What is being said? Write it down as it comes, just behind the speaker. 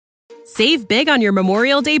Save big on your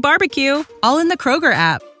Memorial Day barbecue, all in the Kroger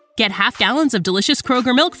app. Get half gallons of delicious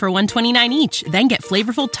Kroger milk for $1.29 each. Then get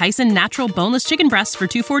flavorful Tyson natural boneless chicken breasts for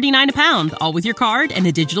 $2.49 a pound, all with your card and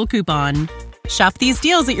a digital coupon. Shop these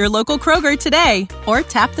deals at your local Kroger today, or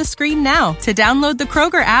tap the screen now to download the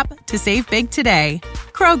Kroger app to save big today.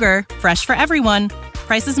 Kroger, fresh for everyone.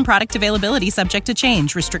 Prices and product availability subject to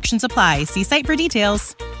change. Restrictions apply. See site for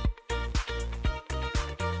details.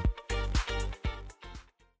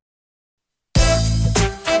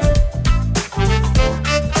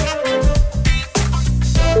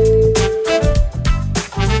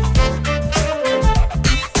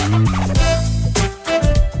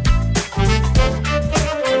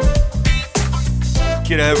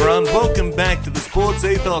 G'day everyone, welcome back to the Sports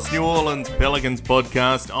Ethos New Orleans Pelicans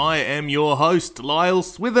podcast. I am your host, Lyle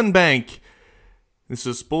Swithenbank. This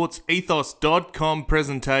is a sportsethos.com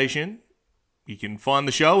presentation. You can find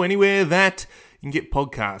the show anywhere that you can get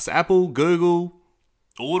podcasts. Apple, Google,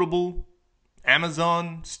 Audible,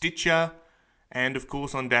 Amazon, Stitcher, and of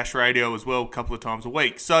course on Dash Radio as well a couple of times a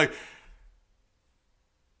week. So,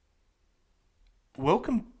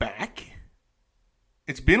 welcome back.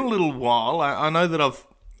 It's been a little while. I know that I've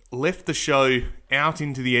left the show out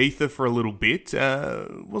into the ether for a little bit.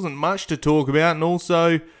 Wasn't much to talk about, and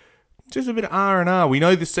also just a bit of R&R. We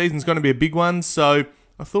know this season's going to be a big one, so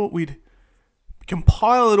I thought we'd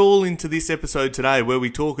compile it all into this episode today where we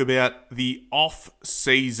talk about the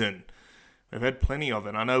off-season. We've had plenty of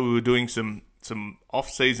it. I know we were doing some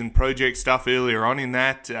off-season project stuff earlier on in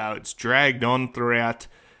that. It's dragged on throughout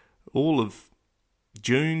all of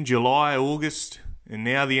June, July, August, and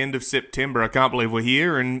now the end of September. I can't believe we're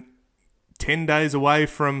here and 10 days away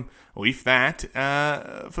from, or if that,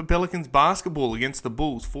 for Pelicans basketball against the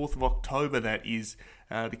Bulls. 4th of October, that is,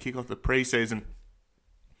 to kick off the preseason.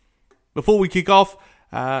 Before we kick off,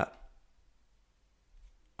 I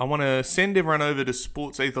want to send everyone over to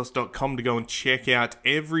sportsethos.com to go and check out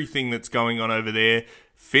everything that's going on over there.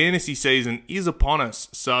 Fantasy season is upon us,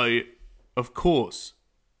 so, of course,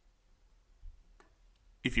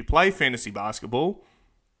 if you play fantasy basketball,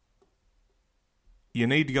 you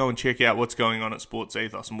need to go and check out what's going on at Sports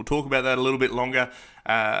Ethos. And we'll talk about that a little bit longer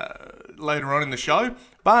later on in the show.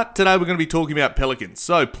 But today we're going to be talking about Pelicans.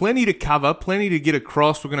 So plenty to cover, plenty to get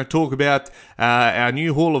across. We're going to talk about our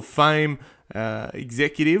new Hall of Fame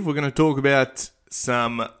executive. We're going to talk about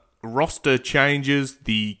some roster changes,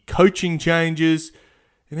 the coaching changes,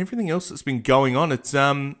 and everything else that's been going on.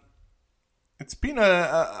 It's been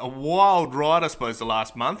a wild ride, I suppose, the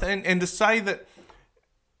last month. And to say that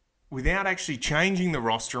without actually changing the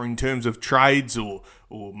roster in terms of trades or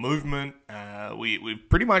movement, we've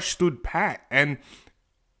pretty much stood pat. And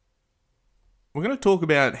we're going to talk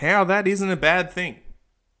about how that isn't a bad thing.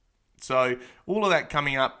 So all of that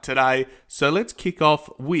coming up today. So let's kick off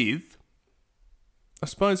with, I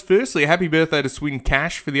suppose, firstly, a happy birthday to Swin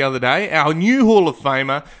Cash for the other day. Our new Hall of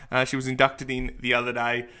Famer. She was inducted in the other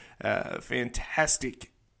day.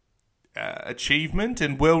 Fantastic achievement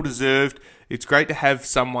and well-deserved. It's great to have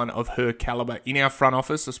someone of her caliber in our front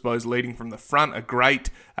office, I suppose, leading from the front, a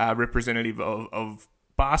great representative of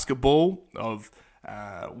basketball, of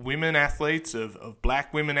women athletes, of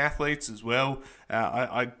black women athletes as well.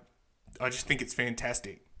 I just think it's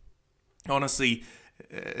fantastic. Honestly,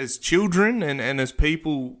 as children and as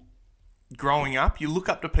people growing up, you look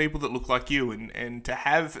up to people that look like you, and to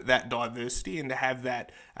have that diversity and to have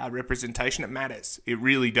that representation, it matters. It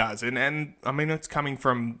really does. And I mean, it's coming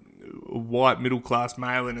from a white middle-class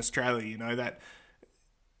male in Australia, you know, that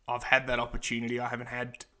I've had that opportunity. I haven't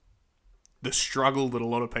had the struggle that a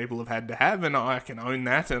lot of people have had to have, and I can own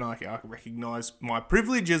that, and I recognise my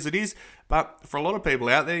privilege as it is. But for a lot of people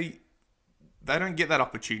out there, they don't get that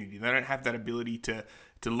opportunity. They don't have that ability to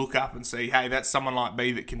look up and see, hey, that's someone like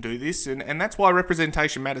me that can do this. And that's why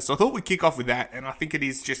representation matters. So I thought we'd kick off with that. And I think it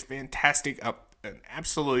is just fantastic, an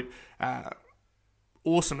absolute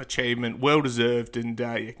awesome achievement, well-deserved. And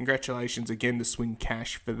congratulations again to Swing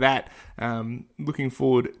Cash for that. Looking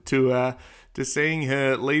forward to seeing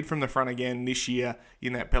her lead from the front again this year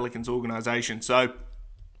in that Pelicans organisation. So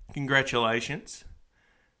congratulations.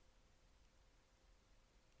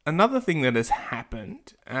 Another thing that has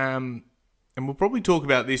happened, and we'll probably talk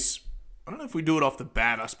about this, I don't know if we do it off the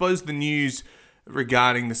bat, I suppose the news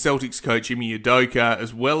regarding the Celtics coach Ime Udoka,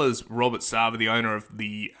 as well as Robert Sarver, the owner of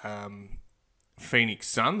the Phoenix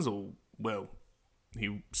Suns, or, well,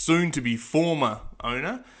 he soon-to-be former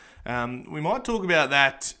owner. We might talk about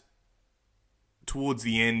that towards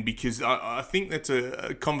the end, because I think that's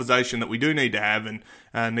a conversation that we do need to have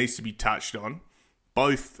and needs to be touched on.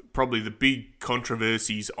 Both probably the big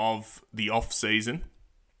controversies of the off-season.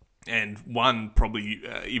 and one probably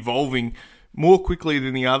evolving more quickly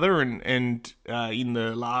than the other, and in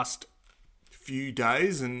the last few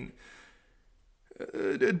days, and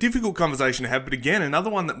a difficult conversation to have, but again, another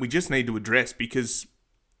one that we just need to address, because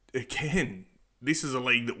again, this is a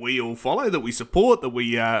league that we all follow, that we support, that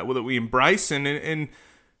we embrace, and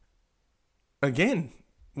again,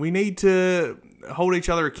 we need to hold each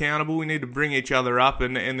other accountable. We need to bring each other up,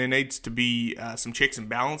 and there needs to be some checks and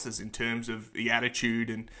balances in terms of the attitude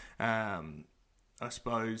and I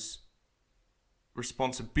suppose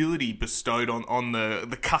responsibility bestowed on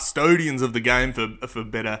the custodians of the game, for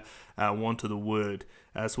better want of the word.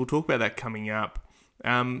 So we'll talk about that coming up.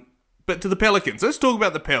 But to the Pelicans, let's talk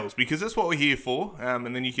about the Pels, because that's what we're here for,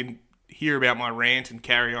 and then you can hear about my rant and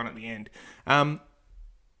carry on at the end.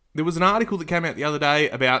 There was an article that came out the other day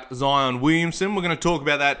about Zion Williamson. We're going to talk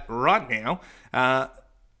about that right now.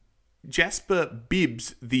 Jasper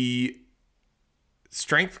Bibbs, the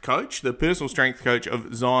strength coach, the personal strength coach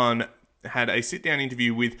of Zion, had a sit-down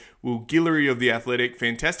interview with Will Guillory of The Athletic.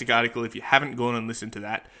 Fantastic article if you haven't gone and listened to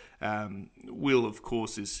that. Will, of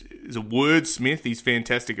course, is a wordsmith. He's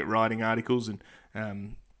fantastic at writing articles,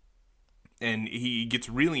 and he gets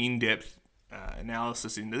really in-depth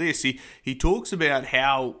analysis into this. He talks about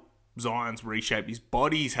how Zion's reshaped his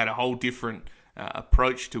body. He's had a whole different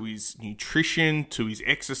approach to his nutrition, to his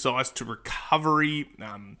exercise, to recovery,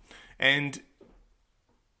 and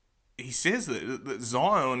he says that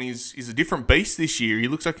Zion is a different beast this year. He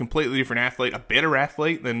looks like a completely different athlete, a better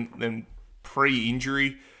athlete than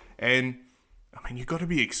pre-injury. And, I mean, you've got to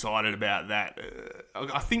be excited about that.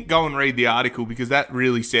 I think go and read the article, because that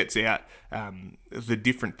really sets out the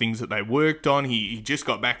different things that they worked on. He just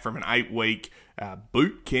got back from an 8-week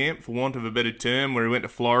boot camp, for want of a better term, where he went to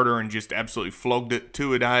Florida and just absolutely flogged it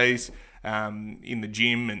 2 days. In the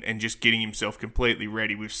gym and just getting himself completely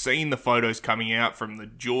ready. We've seen the photos coming out from the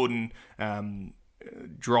Jordan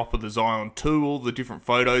drop of the Zion 2, all the different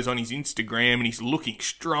photos on his Instagram, and he's looking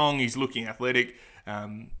strong, he's looking athletic.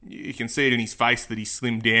 You can see it in his face that he's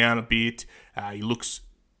slimmed down a bit. He looks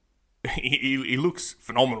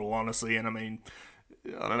phenomenal, honestly, and I mean,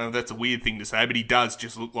 I don't know if that's a weird thing to say, but he does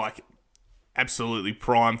just look like absolutely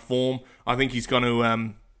prime form. I think he's going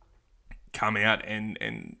to come out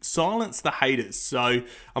and silence the haters. So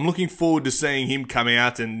I'm looking forward to seeing him come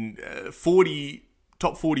out and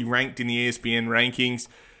top 40 ranked in the ESPN rankings.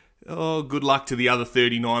 Oh, good luck to the other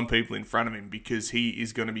 39 people in front of him, because he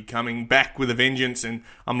is going to be coming back with a vengeance, and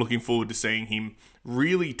I'm looking forward to seeing him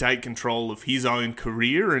really take control of his own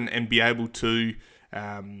career and be able to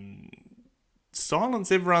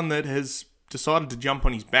silence everyone that has decided to jump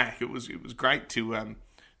on his back. It was great to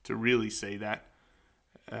really see that.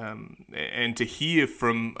 And to hear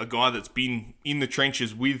from a guy that's been in the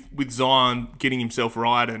trenches with Zion, getting himself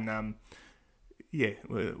right, and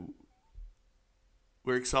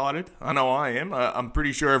we're excited. I know I am. I'm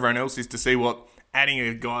pretty sure everyone else is, to see what adding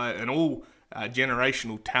a guy, an all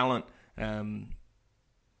generational talent,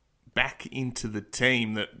 back into the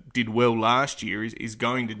team that did well last year is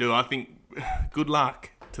going to do. I think good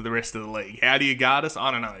luck to the rest of the league. How do you guard us? I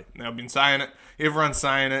don't know. Now, I've been saying it. Everyone's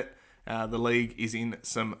saying it. The league is in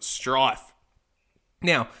some strife.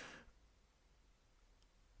 Now,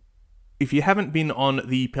 if you haven't been on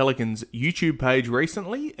the Pelicans YouTube page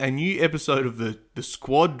recently, a new episode of the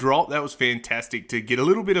squad drop. That was fantastic to get a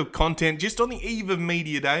little bit of content just on the eve of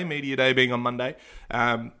Media Day being on Monday.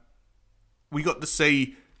 We got to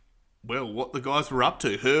see, well, what the guys were up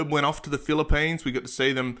to. Herb went off to the Philippines. We got to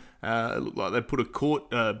see them. It looked like they put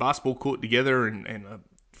a basketball court together and a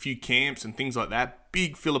few camps and things like that.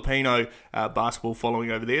 Big Filipino basketball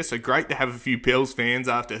following over there. So great to have a few Pels fans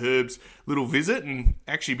after Herb's little visit, and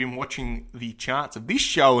actually been watching the charts of this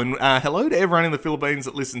show. And hello to everyone in the Philippines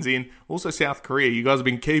that listens in. Also South Korea. You guys have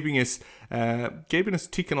been keeping us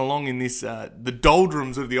ticking along in this the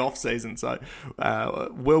doldrums of the off season. So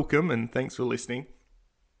welcome and thanks for listening.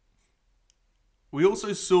 We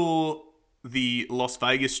also saw the Las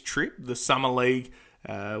Vegas trip, the Summer League.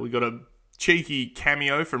 We got a cheeky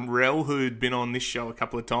cameo from Rel, who'd been on this show a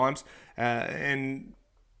couple of times, and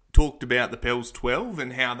talked about the Pels 12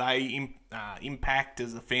 and how they impact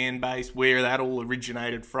as a fan base, where that all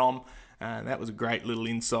originated from. That was a great little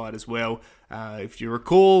insight as well. If you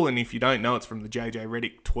recall, and if you don't know, it's from the JJ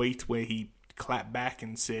Redick tweet where he clapped back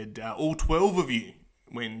and said, all 12 of you,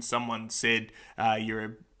 when someone said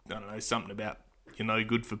something about you're no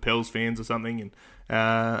good for Pels fans or something, and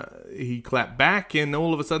he clapped back, and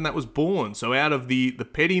all of a sudden that was born. So out of the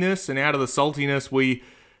pettiness and out of the saltiness,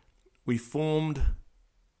 we formed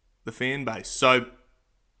the fan base. So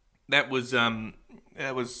that was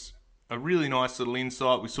a really nice little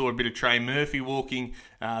insight. We saw a bit of Trey Murphy walking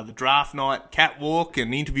the draft night catwalk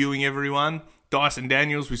and interviewing everyone. Dyson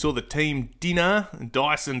Daniels, we saw the team dinner, and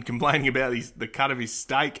Dyson complaining about the cut of his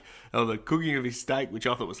steak, or the cooking of his steak, which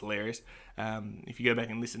I thought was hilarious. If you go back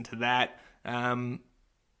and listen to that.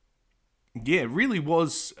 It really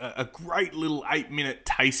was a great little 8-minute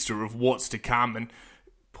taster of what's to come, and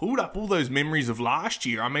pulled up all those memories of last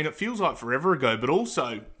year. I mean, it feels like forever ago, but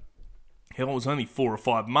also, hell, it was only 4 or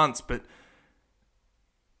 5 months, but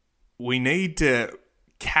we need to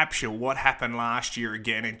capture what happened last year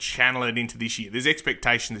again and channel it into this year. There's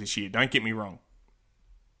expectations this year, don't get me wrong.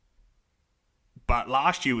 But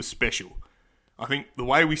last year was special. I think the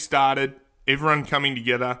way we started, everyone coming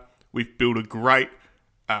together, we've built a great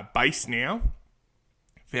base now,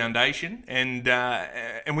 foundation, and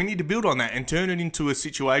we need to build on that and turn it into a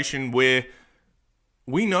situation where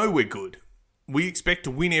we know we're good. We expect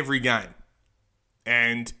to win every game.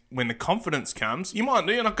 And when the confidence comes, you're not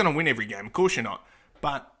going to win every game, of course you're not.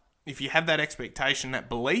 But if you have that expectation, that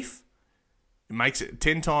belief, it makes it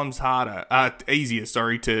 10 times easier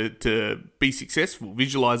to be successful.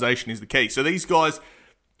 Visualization is the key. So these guys,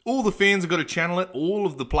 all the fans have got to channel it. All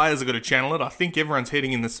of the players have got to channel it. I think everyone's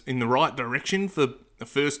heading in the right direction for the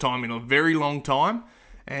first time in a very long time.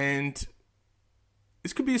 And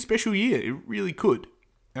this could be a special year. It really could.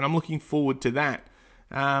 And I'm looking forward to that.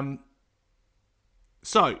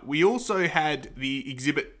 So we also had the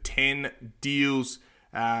Exhibit 10 deals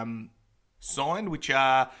signed, which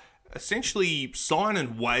are essentially sign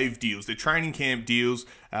and waive deals. They're training camp deals.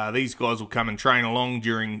 These guys will come and train along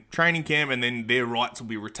during training camp, and then their rights will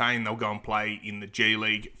be retained. They'll go and play in the G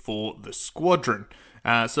League for the squadron.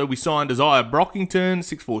 So we signed Isaiah Brockington,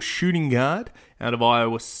 6'4" shooting guard out of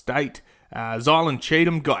Iowa State. Zylan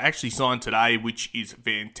Cheatham got actually signed today, which is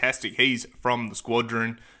fantastic. He's from the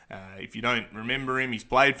squadron. If you don't remember him, he's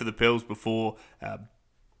played for the Pels before.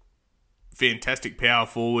 Fantastic power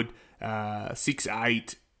forward,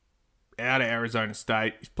 6'8", out of Arizona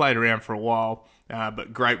State. He's played around for a while,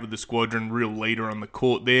 but great with the squadron, real leader on the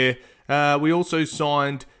court there. We also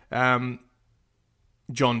signed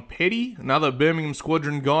John Petty, another Birmingham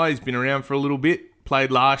squadron guy. He's been around for a little bit,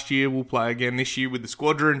 played last year, will play again this year with the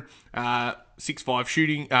squadron. 6'5"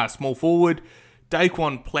 shooting, small forward.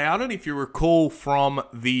 Daquan Plowden, if you recall from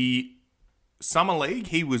the Summer League,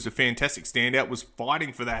 he was a fantastic standout, was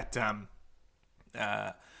fighting for that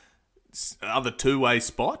other two-way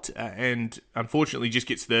spot, and unfortunately just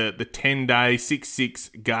gets the 10-day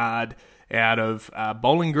 6'6" guard out of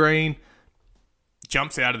Bowling Green.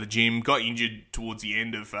 Jumps out of the gym, got injured towards the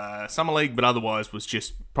end of Summer League, but otherwise was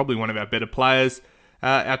just probably one of our better players.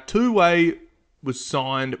 Our two-way was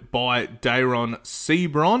signed by Dayron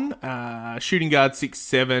Sebron, shooting guard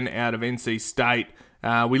 6'7" out of NC State.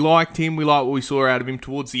 We liked him. We liked what we saw out of him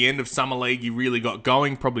towards the end of Summer League. He really got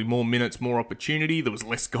going, probably more minutes, more opportunity. There was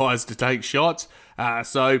less guys to take shots.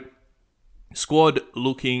 So squad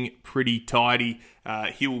looking pretty tidy.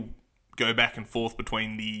 He'll go back and forth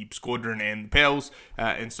between the squadron and the Pels,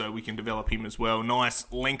 and so we can develop him as well.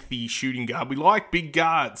 Nice, lengthy shooting guard. We like big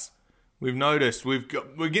guards. We've noticed we're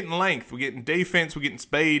getting length, we're getting defense, we're getting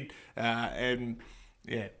speed, and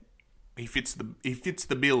yeah, he fits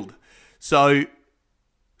the build. So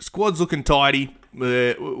squad's looking tidy.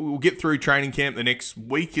 We'll get through training camp the next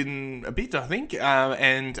week and a bit, I think,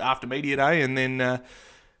 and after media day, and then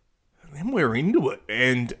we're into it.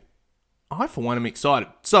 And I, for one, am excited.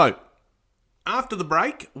 So after the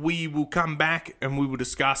break, we will come back and we will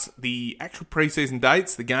discuss the actual preseason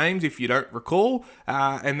dates, the games, if you don't recall.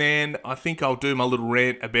 And then I think I'll do my little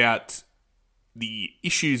rant about the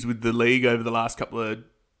issues with the league over the last couple of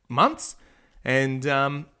months. And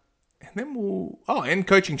then and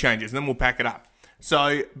coaching changes. And then we'll pack it up.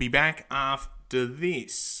 So be back after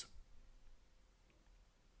this.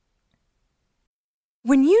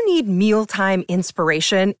 When you need mealtime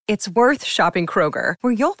inspiration, it's worth shopping Kroger,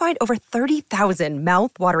 where you'll find over 30,000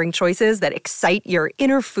 mouth-watering choices that excite your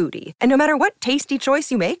inner foodie. And no matter what tasty choice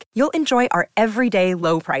you make, you'll enjoy our everyday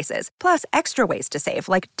low prices, plus extra ways to save,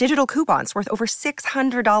 like digital coupons worth over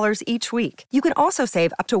 $600 each week. You can also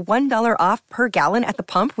save up to $1 off per gallon at the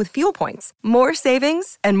pump with fuel points. More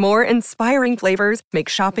savings and more inspiring flavors make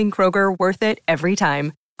shopping Kroger worth it every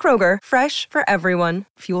time. Kroger, fresh for everyone.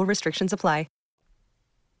 Fuel restrictions apply.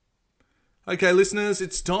 Okay, listeners,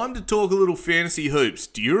 it's time to talk a little fantasy hoops.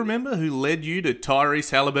 Do you remember who led you to Tyrese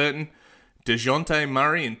Halliburton, DeJounte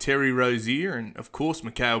Murray and Terry Rozier, and of course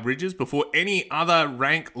Mikal Bridges before any other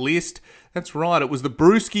rank list? That's right, it was the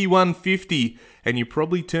Brewski 150, and you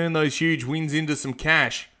probably turned those huge wins into some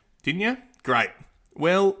cash, didn't you? Great.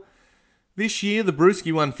 Well, This year, the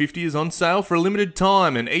Brewski 150 is on sale for a limited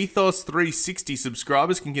time, and Ethos 360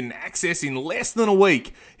 subscribers can get an access in less than a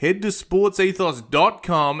week. Head to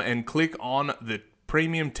sportsethos.com and click on the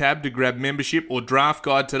premium tab to grab membership or draft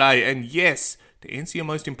guide today. And yes, to answer your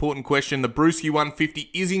most important question, the Brewski 150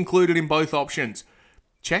 is included in both options.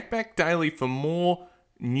 Check back daily for more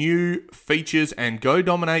new features and go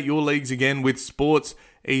dominate your leagues again with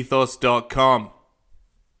sportsethos.com.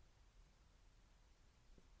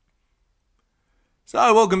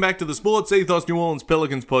 So, welcome back to the Sports Ethos New Orleans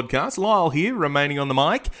Pelicans podcast. Lyle here, remaining on the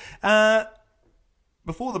mic.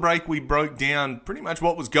 Before the break, we broke down pretty much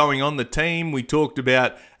what was going on the team. We talked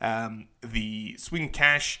about the Swing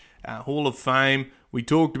Cash Hall of Fame. We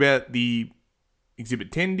talked about the Exhibit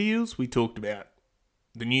 10 deals. We talked about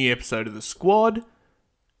the new episode of The Squad.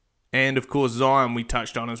 And, of course, Zion we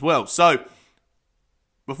touched on as well. So,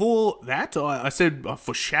 before that, I said, I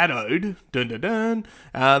foreshadowed,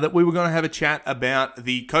 that we were going to have a chat about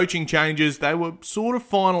the coaching changes. They were sort of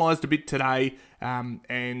finalised a bit today,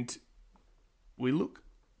 and we look,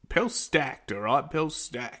 Pell's stacked, all right? Pell's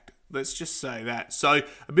stacked. Let's just say that. So,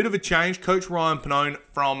 a bit of a change. Coach Ryan Pannone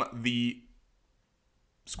from the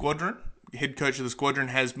Squadron, head coach of the Squadron,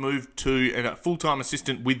 has moved to a full-time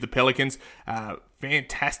assistant with the Pelicans.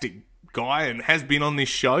 Fantastic guy and has been on this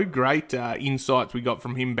show. Great insights we got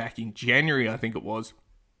from him back in January, I think it was.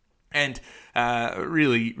 And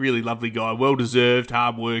really, really lovely guy. Well-deserved,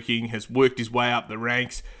 hard-working, has worked his way up the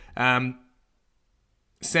ranks.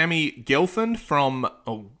 Sammy Gelfand from,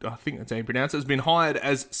 I think that's how you pronounce it, has been hired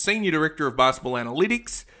as Senior Director of Basketball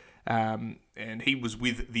Analytics. And he was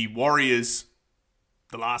with the Warriors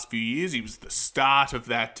the last few years. He was the start of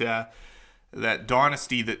that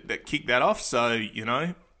dynasty that kicked that off. So, you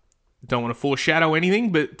know, don't want to foreshadow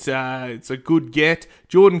anything, but it's a good get.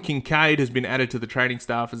 Jordan Kincaid has been added to the training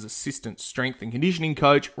staff as assistant strength and conditioning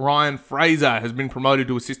coach. Ryan Fraser has been promoted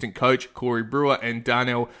to assistant coach. Corey Brewer and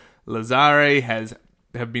Darnell Lazare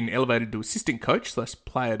have been elevated to assistant coach /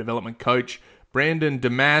 player development coach. Brandon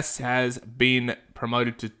Damas has been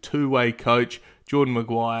promoted to two-way coach. Jordan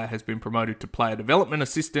Maguire has been promoted to player development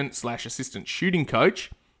assistant / assistant shooting coach.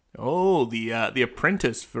 Oh, the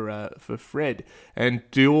apprentice for Fred. And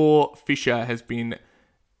Dior Fisher has been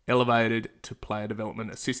elevated to player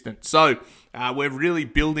development assistant. So we're really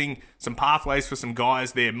building some pathways for some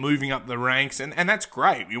guys there, moving up the ranks, and that's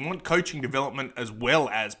great. We want coaching development as well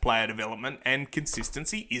as player development, and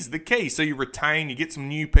consistency is the key. So you retain, you get some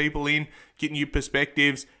new people in, get new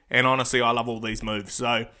perspectives, and honestly, I love all these moves.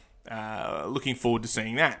 So looking forward to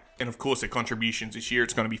seeing that. And of course, their contributions this year,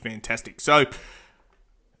 it's going to be fantastic. So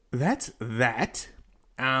that's that.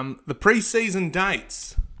 The preseason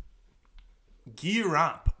dates. Gear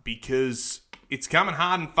up, because it's coming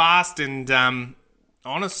hard and fast, and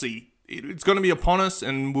honestly, it's going to be upon us,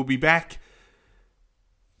 and we'll be back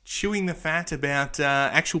chewing the fat about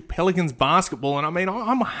actual Pelicans basketball. And I mean,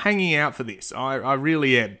 I'm hanging out for this. I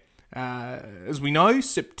really am. As we know,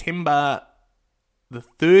 September the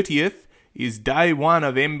 30th is day one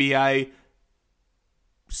of NBA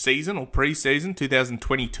season or preseason,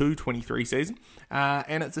 2022-23 season.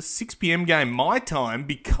 And it's a 6 p.m. game, my time,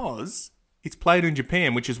 because it's played in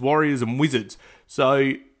Japan, which is Warriors and Wizards.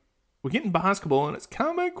 So we're getting basketball, and it's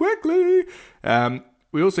coming quickly.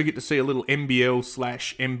 We also get to see a little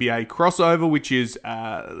NBL/NBA crossover, which is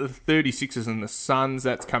the 36ers and the Suns.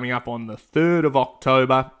 That's coming up on the 3rd of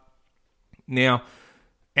October. Now,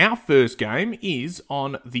 our first game is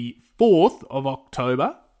on the 4th of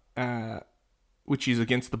October, which is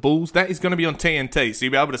against the Bulls. That is going to be on TNT, so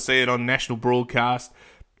you'll be able to see it on national broadcast.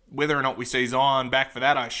 Whether or not we see Zion back for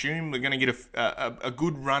that, I assume we're going to get a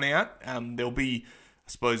good run out. There'll be,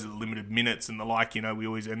 I suppose, limited minutes and the like. You know, we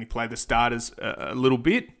always only play the starters a little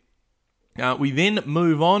bit. We then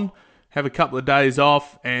move on, have a couple of days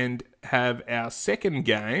off, and have our second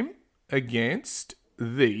game against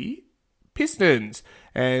the Pistons.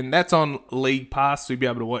 And that's on League Pass, so you'll be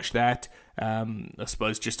able to watch that. I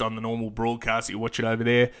suppose just on the normal broadcast, you watch it over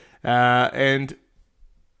there. And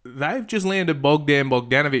they've just landed Bogdan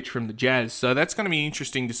Bogdanovic from the Jazz, so that's going to be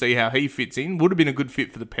interesting to see how he fits in. Would have been a good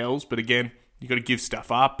fit for the Pels, but again, you've got to give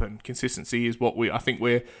stuff up, and consistency is what I think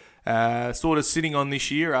we're sort of sitting on this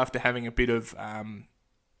year after having a bit of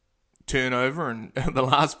turnover in the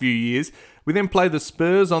last few years. We then play the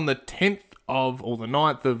Spurs on the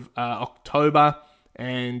 9th of October,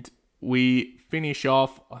 and we finish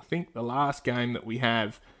off, I think the last game that we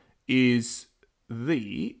have is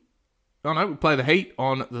we play the Heat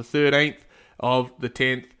on the 13th of the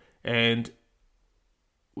 10th, and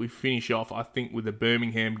we finish off, I think, with the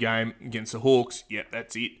Birmingham game against the Hawks. Yeah,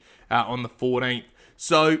 that's it, on the 14th.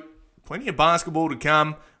 So, plenty of basketball to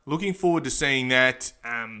come. looking forward to seeing that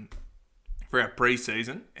for our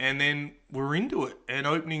pre-season. And then we're into it. And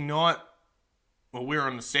opening night, well, we're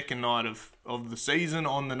on the second night of the season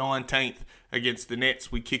on the 19th against the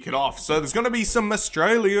Nets. We kick it off. So there's going to be some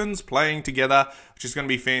Australians playing together, which is going to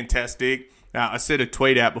be fantastic. I said a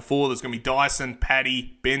tweet out before, there's going to be Dyson,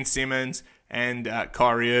 Paddy, Ben Simmons, and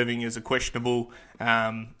Kyrie Irving as a questionable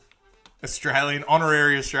Australian,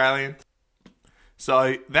 honorary Australian.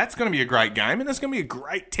 So that's going to be a great game, and it's going to be a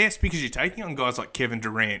great test because you're taking on guys like Kevin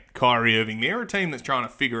Durant, Kyrie Irving. They're a team that's trying to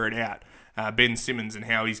figure it out. Ben Simmons and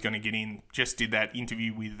how he's going to get in. Just did that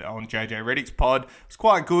interview on JJ Redick's pod. It's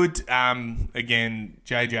quite good. Again,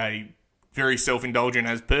 JJ, very self-indulgent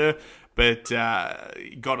as per, but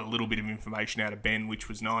got a little bit of information out of Ben, which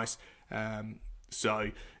was nice. So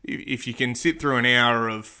if you can sit through an hour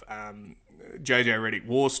of JJ Redick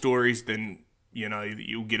war stories, then you know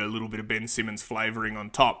you'll get a little bit of Ben Simmons flavouring on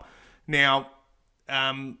top. Now,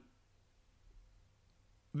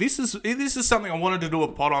 This is something I wanted to do a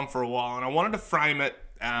pod on for a while, and I wanted to frame it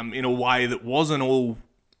in a way that wasn't all,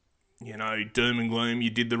 doom and gloom, you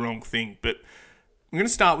did the wrong thing. But I'm going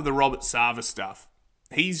to start with the Robert Sarver stuff.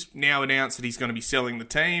 He's now announced that he's going to be selling the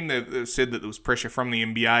team. They've said that there was pressure from the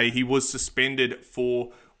NBA. He was suspended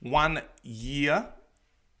for 1 year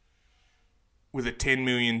with a $10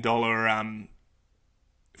 million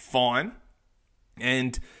fine.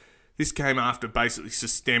 And this came after basically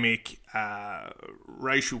systemic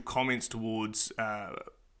racial comments towards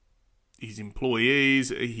his employees.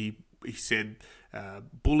 He said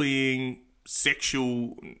bullying,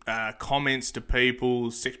 sexual comments to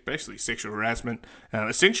people, basically sexual harassment.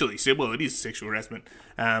 Essentially said, well, it is sexual harassment.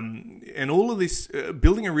 And all of this,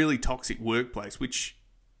 building a really toxic workplace, which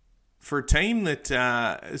for a team that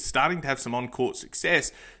is starting to have some on-court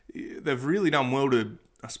success, they've really done well to,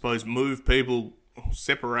 I suppose, move people,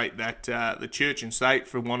 separate that the church and state,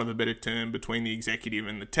 for want of a better term, between the executive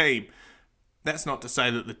and the team. That's not to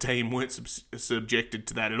say that the team weren't subjected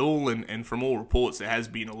to that at all, and from all reports there has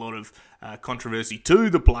been a lot of controversy to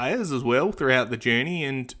the players as well throughout the journey,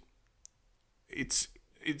 and it's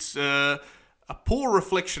a poor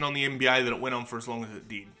reflection on the NBA that it went on for as long as it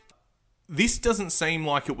did. This doesn't seem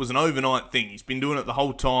like it was an overnight thing. He's been doing it the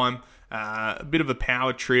whole time, a bit of a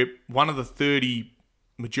power trip, one of the 30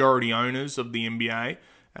 majority owners of the NBA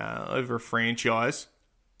over a franchise,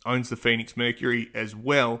 owns the Phoenix Mercury as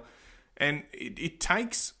well. And it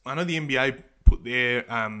takes, I know the NBA put their,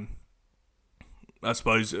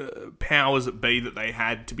 powers that be that they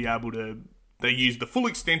had to be able to, they used the full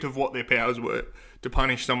extent of what their powers were to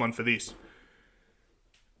punish someone for this.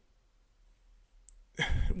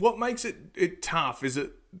 What makes it tough is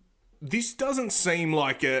that this doesn't seem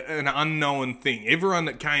like an unknown thing. Everyone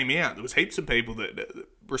that came out, there was heaps of people that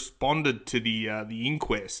responded to the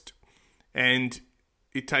inquest, and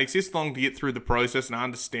it takes this long to get through the process, and I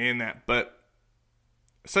understand that, but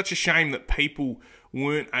such a shame that people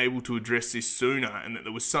weren't able to address this sooner, and that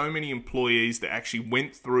there were so many employees that actually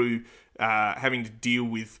went through having to deal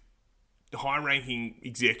with high-ranking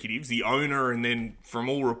executives, the owner, and then from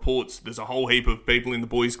all reports, there's a whole heap of people in the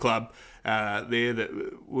boys' club there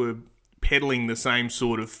that were peddling the same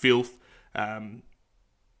sort of filth,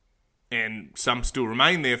 and some still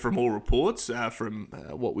remain there from all reports, from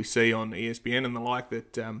what we see on ESPN and the like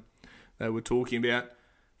that they were talking about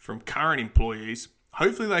from current employees.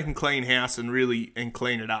 Hopefully they can clean house and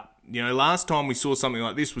clean it up. Last time we saw something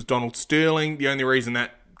like this was Donald Sterling. The only reason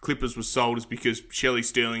that Clippers was sold is because Shelley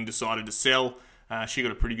Sterling decided to sell. She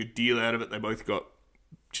got a pretty good deal out of it. They both got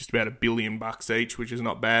just about $1 billion each, which is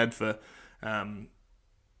not bad for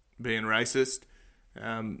being racist.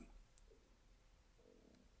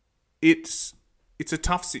 It's a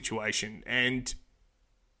tough situation, and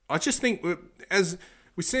I just think, as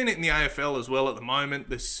we're seeing it in the AFL as well at the moment,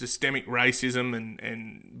 the systemic racism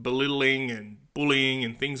and belittling and bullying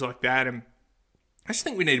and things like that, and I just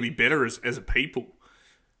think we need to be better as a people.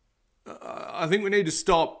 I think we need to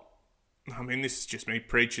stop. I mean, this is just me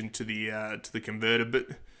preaching to the converter, but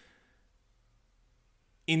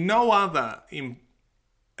in no other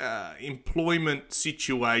employment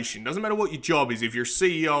situation, doesn't matter what your job is, if you're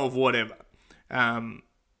CEO of whatever,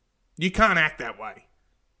 you can't act that way.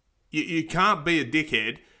 You can't be a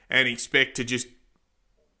dickhead and expect to just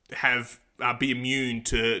be immune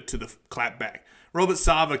to the clapback. Robert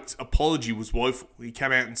Sarver's apology was woeful. He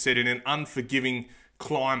came out and said in an unforgiving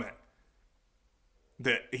climate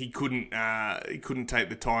that he couldn't take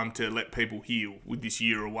the time to let people heal with this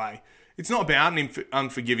year away. It's not about an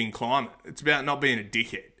unforgiving climate. It's about not being a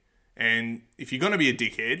dickhead. And if you're going to be a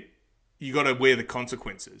dickhead, you got to wear the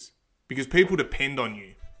consequences because people depend on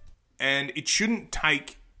you. And it shouldn't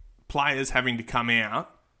take players having to come out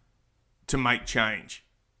to make change.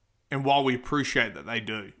 And while we appreciate that they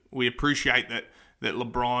do, we appreciate that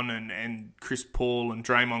LeBron and Chris Paul and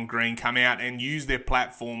Draymond Green come out and use their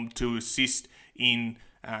platform to assist in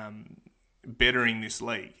bettering this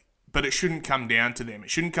league. But it shouldn't come down to them. It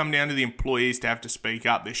shouldn't come down to the employees to have to speak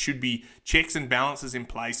up. There should be checks and balances in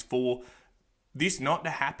place for this not to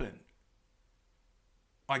happen.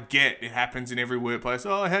 I get it happens in every workplace.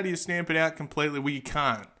 Oh, how do you stamp it out completely? Well, you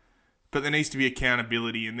can't. But there needs to be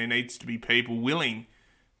accountability, and there needs to be people willing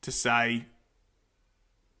to say,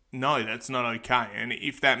 no, that's not okay. And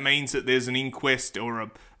if that means that there's an inquest or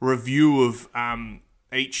a review of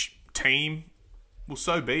each team, well,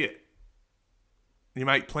 so be it. You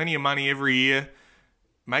make plenty of money every year.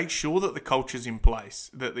 Make sure that the culture's in place,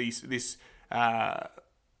 that this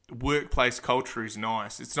workplace culture is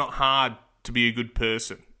nice. It's not hard to be a good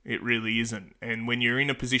person. It really isn't. And when you're in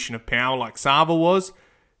a position of power like Sava was,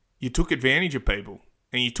 you took advantage of people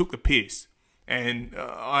and you took the piss. And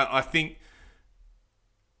I think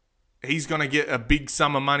he's going to get a big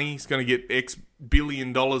sum of money. He's going to get X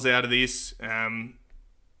billion dollars out of this. I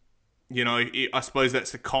suppose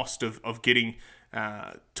that's the cost of getting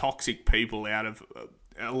toxic people out of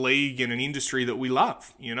a league and an industry that we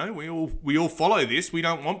love. We all follow this. We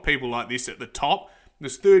don't want people like this at the top.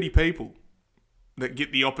 There's 30 people that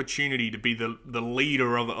get the opportunity to be the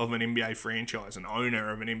leader of an NBA franchise, an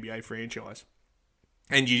owner of an NBA franchise,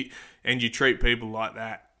 and you treat people like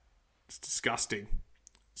that. It's disgusting.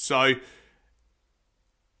 So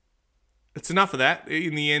it's enough of that.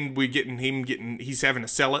 In the end, he's having to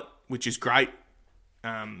sell it, which is great.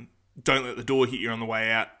 Don't let the door hit you on the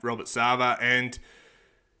way out, Robert Sava, and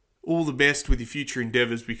all the best with your future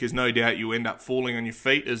endeavours, because no doubt you end up falling on your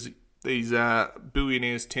feet, as these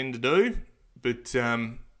billionaires tend to do. But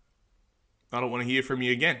I don't want to hear from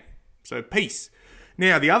you again. So peace.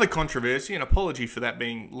 Now, the other controversy, and apology for that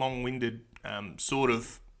being long-winded sort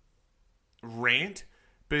of rant,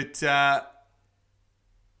 but the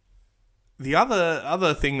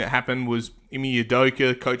other thing that happened was Ime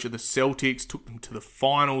Udoka, coach of the Celtics, took them to the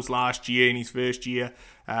finals last year in his first year,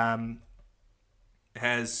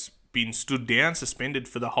 has been stood down, suspended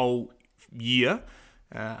for the whole year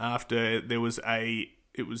after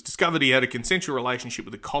it was discovered he had a consensual relationship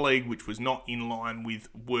with a colleague which was not in line with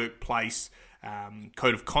workplace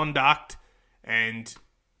code of conduct, and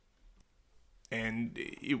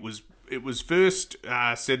it was first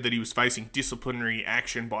said that he was facing disciplinary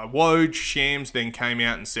action by Woj. Shams then came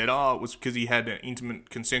out and said, it was because he had an intimate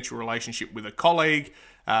consensual relationship with a colleague.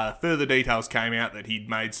 Further details came out that he'd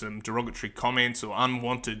made some derogatory comments or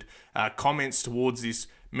unwanted comments towards this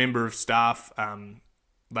member of staff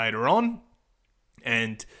later on.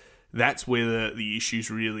 And that's where the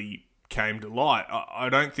issues really came to light. I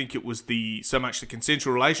don't think it was so much the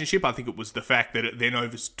consensual relationship. I think it was the fact that it then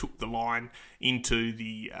overtook the line into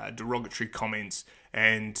the derogatory comments,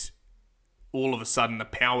 and all of a sudden the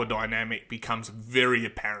power dynamic becomes very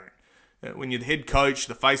apparent. When you're the head coach,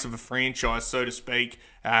 the face of a franchise, so to speak,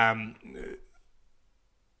 and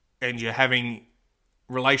you're having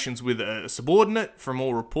relations with a subordinate, from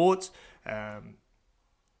all reports,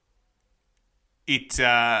 it's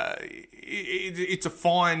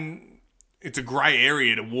a grey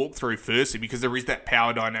area to walk through, firstly, because there is that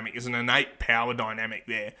power dynamic. There's an innate power dynamic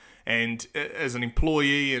there, and as an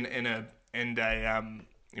employee and a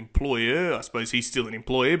employer, I suppose he's still an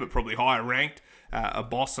employer, but probably higher ranked, a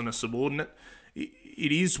boss and a subordinate,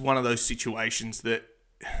 it is one of those situations that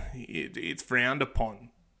it's frowned upon.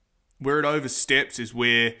 Where it oversteps is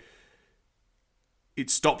where it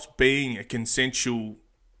stops being a consensual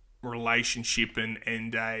relationship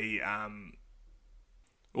and a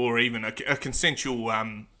or even a consensual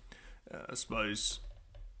I suppose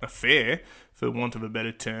affair, for want of a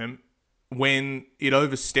better term, when it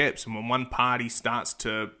oversteps and when one party starts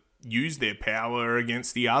to use their power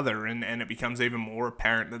against the other, and it becomes even more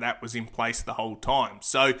apparent that was in place the whole time.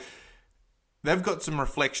 So they've got some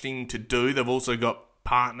reflecting to do. They've also got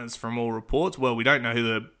partners, from all reports. Well, we don't know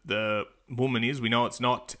who the woman is. We know it's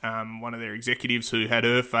not one of their executives who had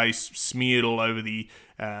her face smeared all over the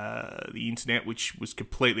internet, which was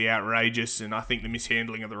completely outrageous. And I think the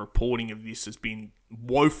mishandling of the reporting of this has been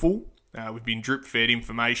woeful. We've been drip-fed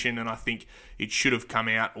information, and I think it should have come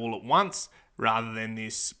out all at once rather than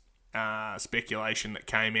this speculation that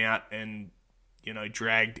came out and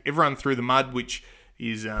dragged everyone through the mud, which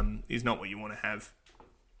is not what you want to have.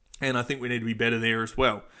 And I think we need to be better there as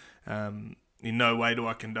well. In no way do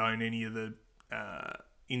I condone any of the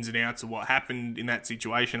ins and outs of what happened in that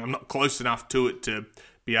situation. I'm not close enough to it to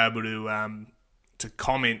be able to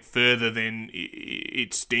comment further than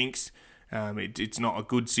it stinks. It's not a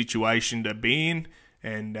good situation to be in.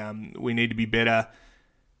 and we need to be better.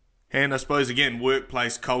 And I suppose, again,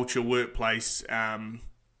 workplace culture, workplace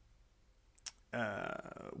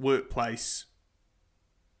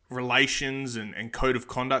relations and code of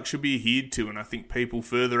conduct should be adhered to. And I think people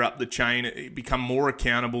further up the chain become more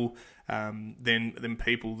accountable than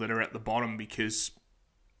people that are at the bottom, because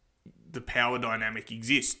the power dynamic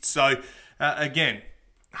exists. So, again,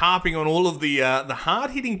 harping on all of the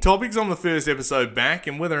hard-hitting topics on the first episode back,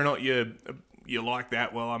 and whether or not you like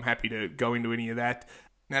that, well, I'm happy to go into any of that.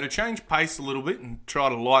 Now, to change pace a little bit and try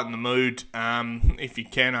to lighten the mood, if you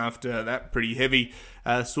can, after that pretty heavy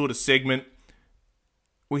sort of segment,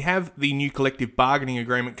 we have the new collective bargaining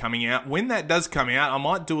agreement coming out. When that does come out, I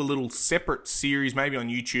might do a little separate series, maybe on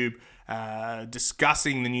YouTube,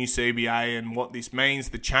 discussing the new CBA and what this means,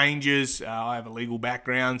 the changes. I have a legal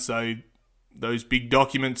background, so those big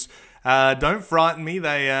documents don't frighten me.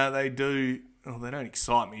 They do. Well, they don't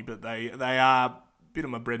excite me, but they are a bit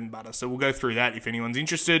of my bread and butter. So we'll go through that if anyone's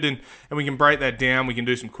interested, and we can break that down. We can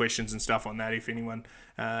do some questions and stuff on that if anyone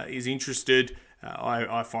is interested.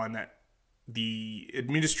 I find that the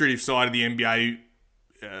administrative side of the NBA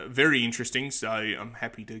very interesting, so I'm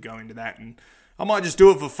happy to go into that, and I might just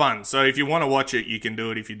do it for fun. So if you want to watch it, you can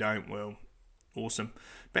do it. If you don't, well, awesome.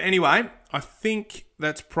 But anyway, I think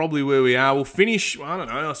that's probably where we are. We'll finish, I don't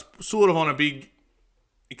know, sort of on a big,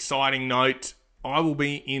 exciting note. I will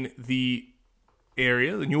be in the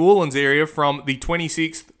New Orleans area, from the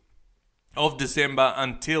 26th of December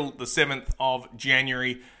until the 7th of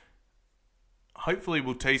January. Hopefully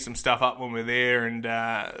we'll tee some stuff up when we're there, and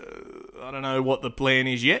I don't know what the plan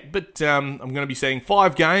is yet, but I'm going to be seeing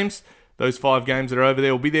 5 games. Those 5 games that are over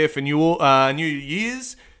there will be there for New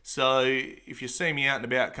Year's. So if you see me out and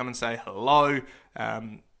about, come and say hello.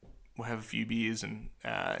 We'll have a few beers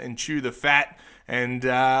and chew the fat. And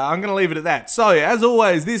I'm going to leave it at that. So, as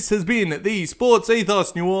always, this has been the Sports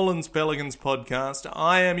Ethos New Orleans Pelicans podcast.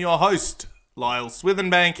 I am your host, Lyle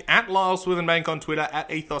Swithenbank, at Lyle Swithenbank on Twitter,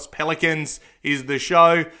 at Ethos Pelicans is the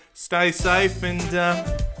show. Stay safe, and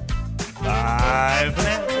bye for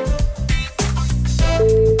now.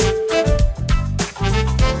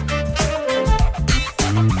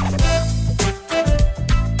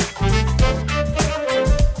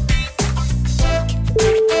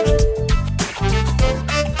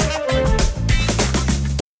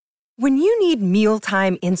 When you need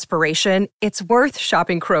mealtime inspiration, it's worth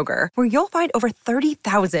shopping Kroger, where you'll find over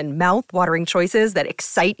 30,000 mouth-watering choices that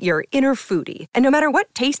excite your inner foodie. And no matter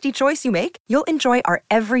what tasty choice you make, you'll enjoy our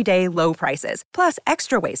everyday low prices, plus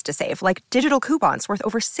extra ways to save, like digital coupons worth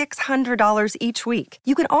over $600 each week.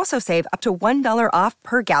 You can also save up to $1 off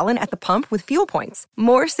per gallon at the pump with fuel points.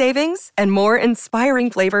 More savings and more inspiring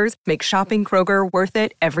flavors make shopping Kroger worth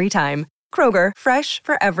it every time. Kroger, fresh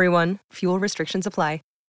for everyone. Fuel restrictions apply.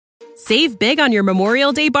 Save big on your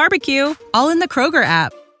Memorial Day barbecue, all in the Kroger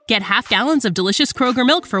app. Get half gallons of delicious Kroger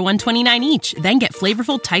milk for $1.29 each. Then get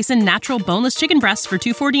flavorful Tyson natural boneless chicken breasts for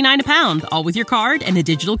 $2.49 a pound, all with your card and a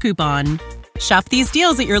digital coupon. Shop these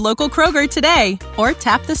deals at your local Kroger today, or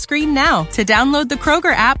tap the screen now to download the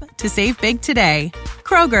Kroger app to save big today.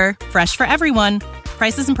 Kroger, fresh for everyone.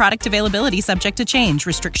 Prices and product availability subject to change.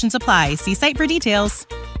 Restrictions apply. See site for details.